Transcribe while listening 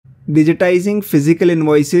Digitizing physical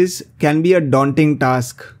invoices can be a daunting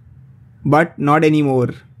task, but not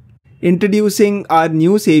anymore. Introducing our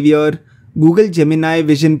new savior, Google Gemini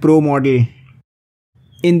Vision Pro model.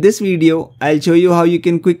 In this video, I'll show you how you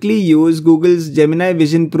can quickly use Google's Gemini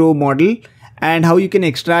Vision Pro model and how you can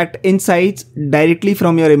extract insights directly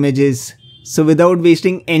from your images. So without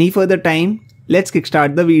wasting any further time, let's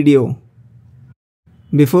kickstart the video.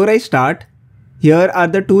 Before I start, here are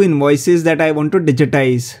the two invoices that I want to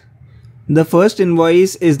digitize. The first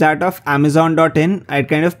invoice is that of Amazon.in. I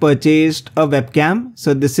kind of purchased a webcam.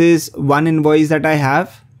 So this is one invoice that I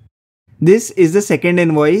have. This is the second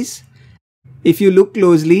invoice. If you look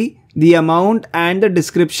closely, the amount and the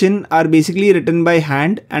description are basically written by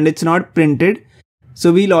hand and it's not printed.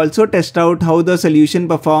 So we'll also test out how the solution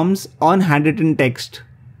performs on handwritten text.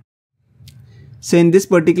 So in this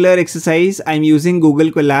particular exercise, I'm using Google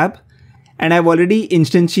Colab. And I've already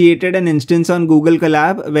instantiated an instance on Google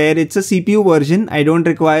Colab where it's a CPU version. I don't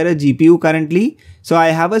require a GPU currently. So I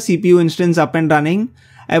have a CPU instance up and running.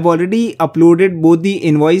 I've already uploaded both the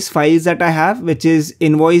invoice files that I have, which is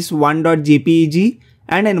invoice1.jpeg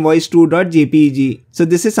and invoice2.jpeg. So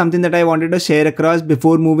this is something that I wanted to share across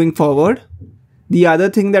before moving forward. The other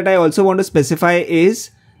thing that I also want to specify is,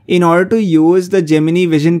 in order to use the Gemini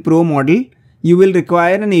Vision Pro model, you will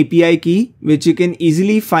require an API key, which you can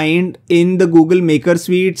easily find in the Google Maker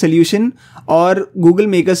Suite solution, or Google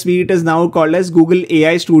Maker Suite is now called as Google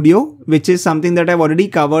AI Studio, which is something that I've already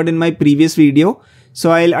covered in my previous video.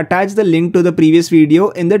 So I'll attach the link to the previous video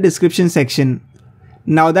in the description section.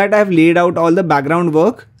 Now that I've laid out all the background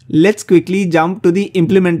work, let's quickly jump to the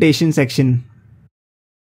implementation section.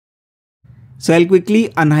 So I'll quickly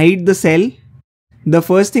unhide the cell. The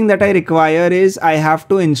first thing that I require is I have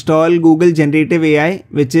to install Google Generative AI,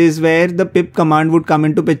 which is where the pip command would come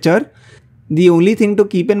into picture. The only thing to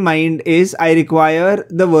keep in mind is I require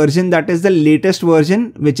the version that is the latest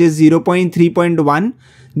version, which is 0.3.1.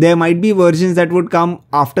 There might be versions that would come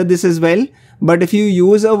after this as well. But if you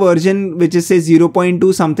use a version which is say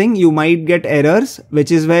 0.2 something, you might get errors,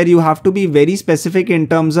 which is where you have to be very specific in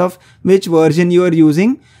terms of which version you are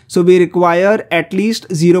using. So we require at least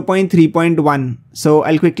 0.3.1. So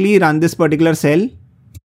I'll quickly run this particular cell.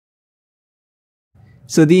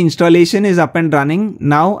 So the installation is up and running.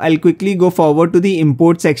 Now I'll quickly go forward to the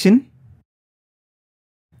import section.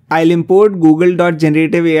 I'll import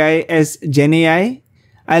google.generative.ai as GenAI.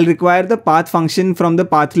 I'll require the path function from the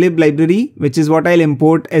pathlib library, which is what I'll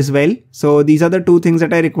import as well. So these are the two things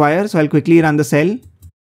that I require. So I'll quickly run the cell.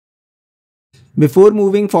 Before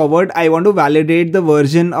moving forward, I want to validate the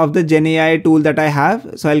version of the GenAI tool that I have.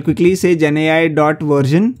 So I'll quickly say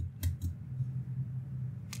genai.version.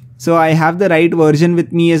 So I have the right version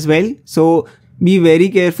with me as well. So be very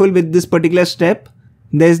careful with this particular step.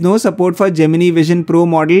 There's no support for Gemini Vision Pro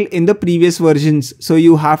model in the previous versions. So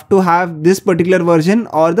you have to have this particular version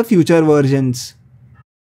or the future versions.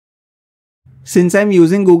 Since I'm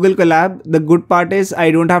using Google Colab, the good part is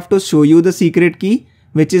I don't have to show you the secret key,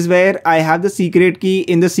 which is where I have the secret key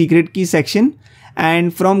in the secret key section.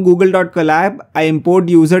 And from google.colab, I import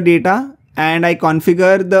user data and I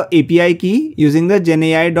configure the API key using the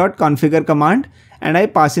genai.configure command. And I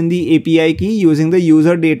pass in the API key using the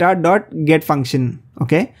user data.get function.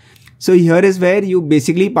 Okay. So here is where you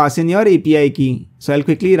basically pass in your API key. So I'll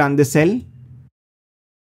quickly run this cell.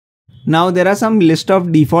 Now there are some list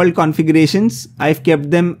of default configurations. I've kept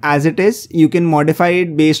them as it is. You can modify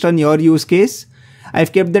it based on your use case.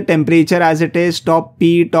 I've kept the temperature as it is, top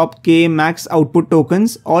P, top K, max output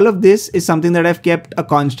tokens. All of this is something that I've kept a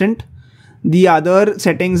constant. The other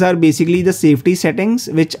settings are basically the safety settings,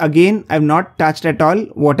 which again, I've not touched at all.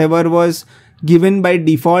 Whatever was given by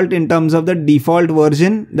default in terms of the default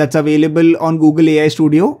version that's available on Google AI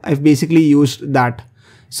Studio, I've basically used that.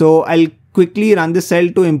 So I'll quickly run the cell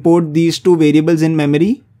to import these two variables in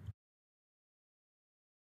memory.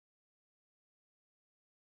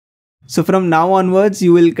 So from now onwards,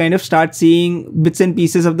 you will kind of start seeing bits and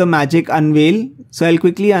pieces of the magic unveil. So I'll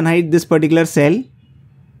quickly unhide this particular cell.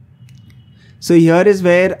 So here is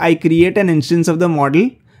where I create an instance of the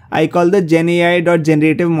model. I call the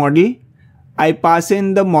genai.generative model. I pass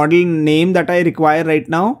in the model name that I require right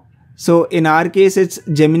now. So in our case, it's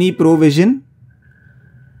Gemini Pro Vision.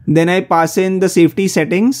 Then I pass in the safety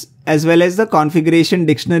settings as well as the configuration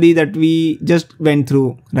dictionary that we just went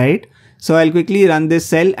through, right? So I'll quickly run this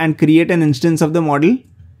cell and create an instance of the model.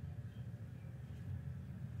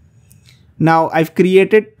 Now I've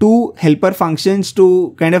created two helper functions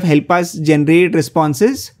to kind of help us generate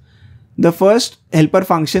responses. The first helper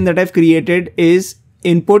function that I've created is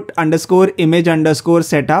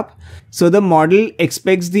input_image_setup. So the model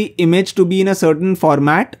expects the image to be in a certain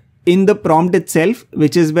format in the prompt itself,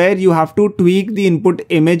 which is where you have to tweak the input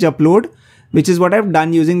image upload, which is what I've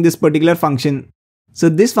done using this particular function. So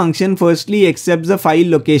this function firstly accepts the file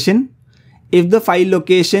location. If the file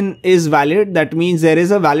location is valid, that means there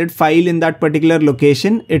is a valid file in that particular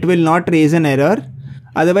location, it will not raise an error.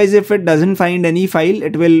 Otherwise, if it doesn't find any file,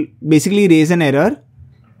 it will basically raise an error.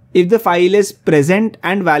 If the file is present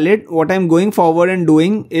and valid, what I'm going forward and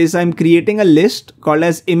doing is I'm creating a list called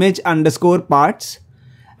as image_parts.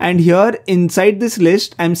 And here inside this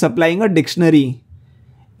list, I'm supplying a dictionary.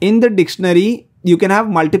 In the dictionary, you can have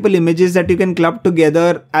multiple images that you can club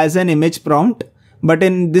together as an image prompt. But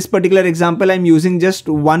in this particular example, I'm using just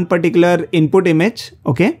one particular input image.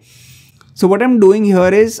 Okay. So what I'm doing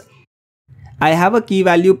here is I have a key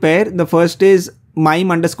value pair. The first is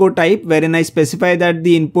mime_type, wherein I specify that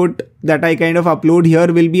the input that I kind of upload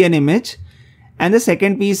here will be an image. And the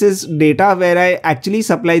second piece is data, where I actually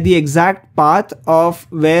supply the exact path of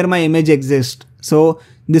where my image exists. So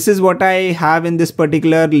this is what I have in this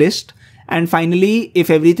particular list. And finally, if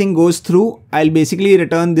everything goes through, I'll basically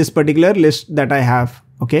return this particular list that I have.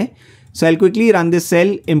 Okay. So I'll quickly run this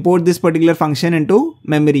cell, import this particular function into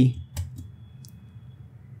memory.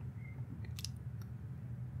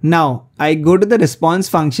 Now I go to the response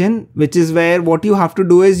function, which is where what you have to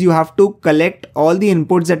do is you have to collect all the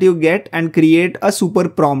inputs that you get and create a super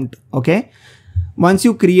prompt. Okay. Once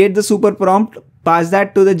you create the super prompt, pass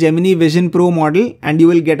that to the Gemini Vision Pro model and you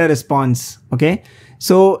will get a response. Okay.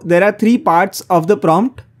 So there are three parts of the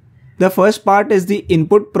prompt. The first part is the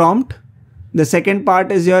input prompt. The second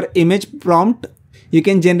part is your image prompt. You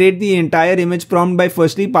can generate the entire image prompt by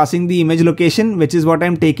firstly passing the image location, which is what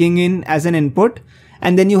I'm taking in as an input.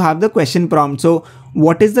 And then you have the question prompt. So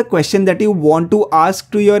what is the question that you want to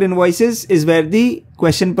ask to your invoices is where the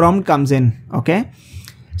question prompt comes in. Okay.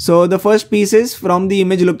 So the first piece is from the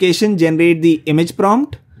image location, generate the image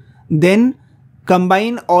prompt, then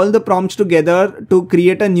combine all the prompts together to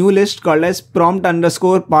create a new list called as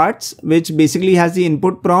prompt_parts, which basically has the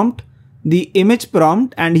input prompt, the image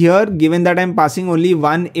prompt, and here given that I'm passing only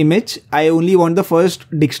one image, I only want the first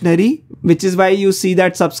dictionary, which is why you see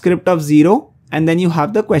that subscript of 0. And then you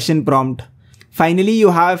have the question prompt. Finally, you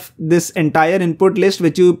have this entire input list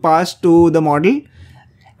which you pass to the model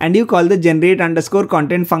and you call the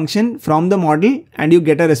generate_content function from the model and you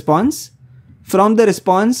get a response. From the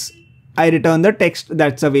response, I return the text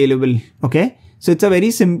that's available. Okay. So it's a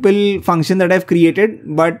very simple function that I've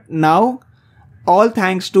created, but now all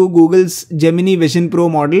thanks to Google's Gemini Vision Pro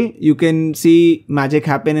model, you can see magic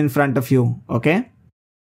happen in front of you. Okay.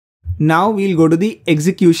 Now we'll go to the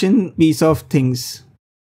execution piece of things.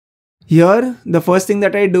 Here, the first thing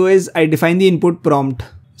that I do is I define the input prompt.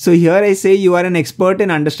 So here I say you are an expert in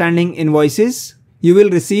understanding invoices. You will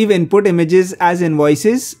receive input images as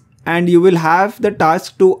invoices and you will have the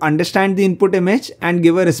task to understand the input image and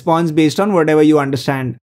give a response based on whatever you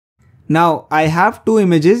understand. Now I have two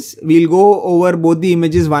images. We'll go over both the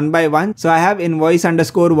images one by one. So I have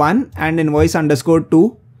invoice_1 and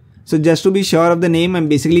invoice_2. So just to be sure of the name, I'm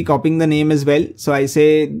basically copying the name as well. So I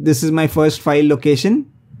say this is my first file location.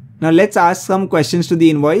 Now let's ask some questions to the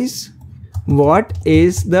invoice. What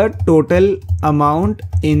is the total amount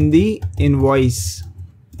in the invoice?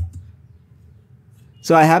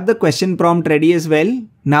 So I have the question prompt ready as well.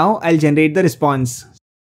 Now I'll generate the response.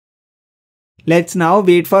 Let's now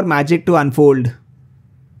wait for magic to unfold.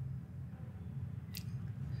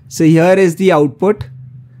 So here is the output.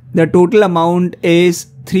 The total amount is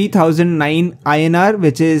 3009 INR,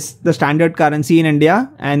 which is the standard currency in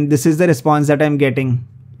India, and this is the response that I'm getting.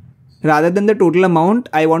 Rather than the total amount,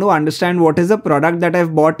 I want to understand what is the product that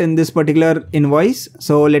I've bought in this particular invoice.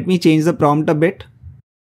 So let me change the prompt a bit.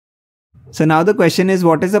 So now the question is,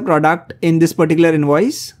 what is the product in this particular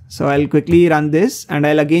invoice? So I'll quickly run this and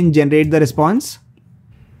I'll again generate the response.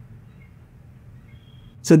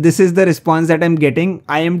 So this is the response that I'm getting.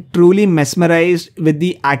 I am truly mesmerized with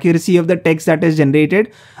the accuracy of the text that is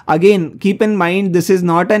generated. Again, keep in mind, this is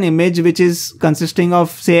not an image which is consisting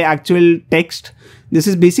of, say, actual text. This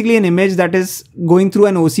is basically an image that is going through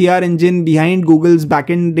an OCR engine behind Google's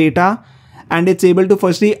backend data. And it's able to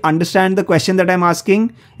firstly understand the question that I'm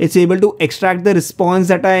asking. It's able to extract the response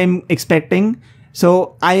that I'm expecting.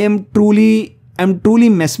 So I'm truly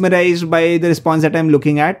mesmerized by the response that I'm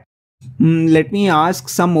looking at. Let me ask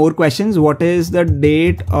some more questions. What is the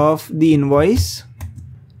date of the invoice?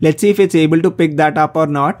 Let's see if it's able to pick that up or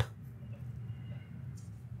not.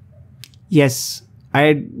 Yes,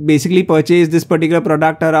 I basically purchased this particular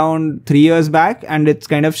product around 3 years back and it's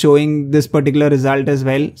kind of showing this particular result as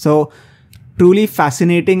well. So truly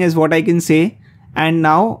fascinating is what I can say. And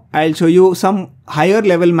now I'll show you some higher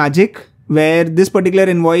level magic, where this particular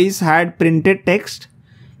invoice had printed text.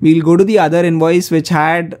 We'll go to the other invoice which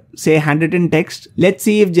had, say, handwritten text. Let's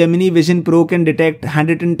see if Gemini Vision Pro can detect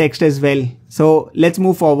handwritten text as well. So let's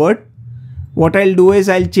move forward. What I'll do is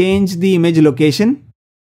I'll change the image location.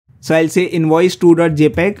 So I'll say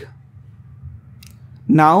invoice2.jpg.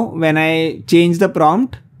 Now when I change the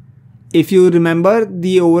prompt, if you remember,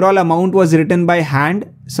 the overall amount was written by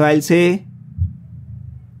hand. So I'll say,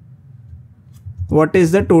 what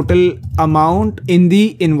is the total amount in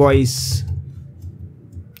the invoice?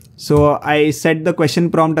 So I set the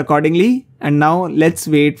question prompt accordingly, and now let's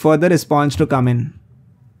wait for the response to come in.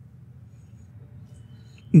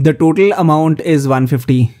 The total amount is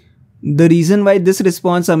 150. The reason why this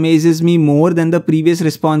response amazes me more than the previous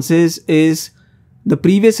responses is the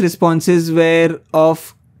previous responses were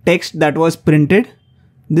of text that was printed.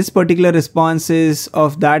 This particular response is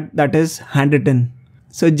of that is handwritten.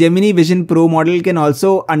 So Gemini Vision Pro model can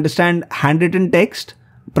also understand handwritten text,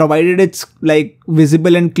 provided it's like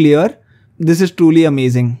visible and clear. This is truly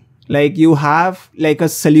amazing. Like, you have like a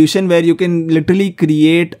solution where you can literally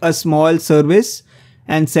create a small service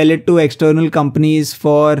and sell it to external companies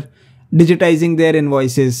for digitizing their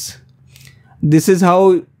invoices. This is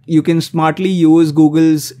how you can smartly use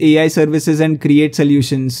Google's AI services and create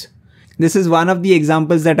solutions. This is one of the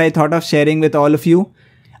examples that I thought of sharing with all of you.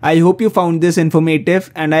 I hope you found this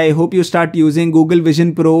informative, and I hope you start using Google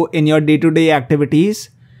Vision Pro in your day-to-day activities.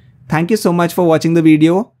 Thank you so much for watching the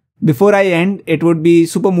video. Before I end, it would be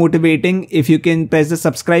super motivating if you can press the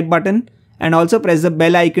subscribe button and also press the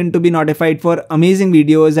bell icon to be notified for amazing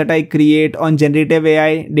videos that I create on generative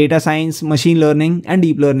AI, data science, machine learning, and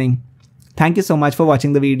deep learning. Thank you so much for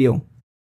watching the video.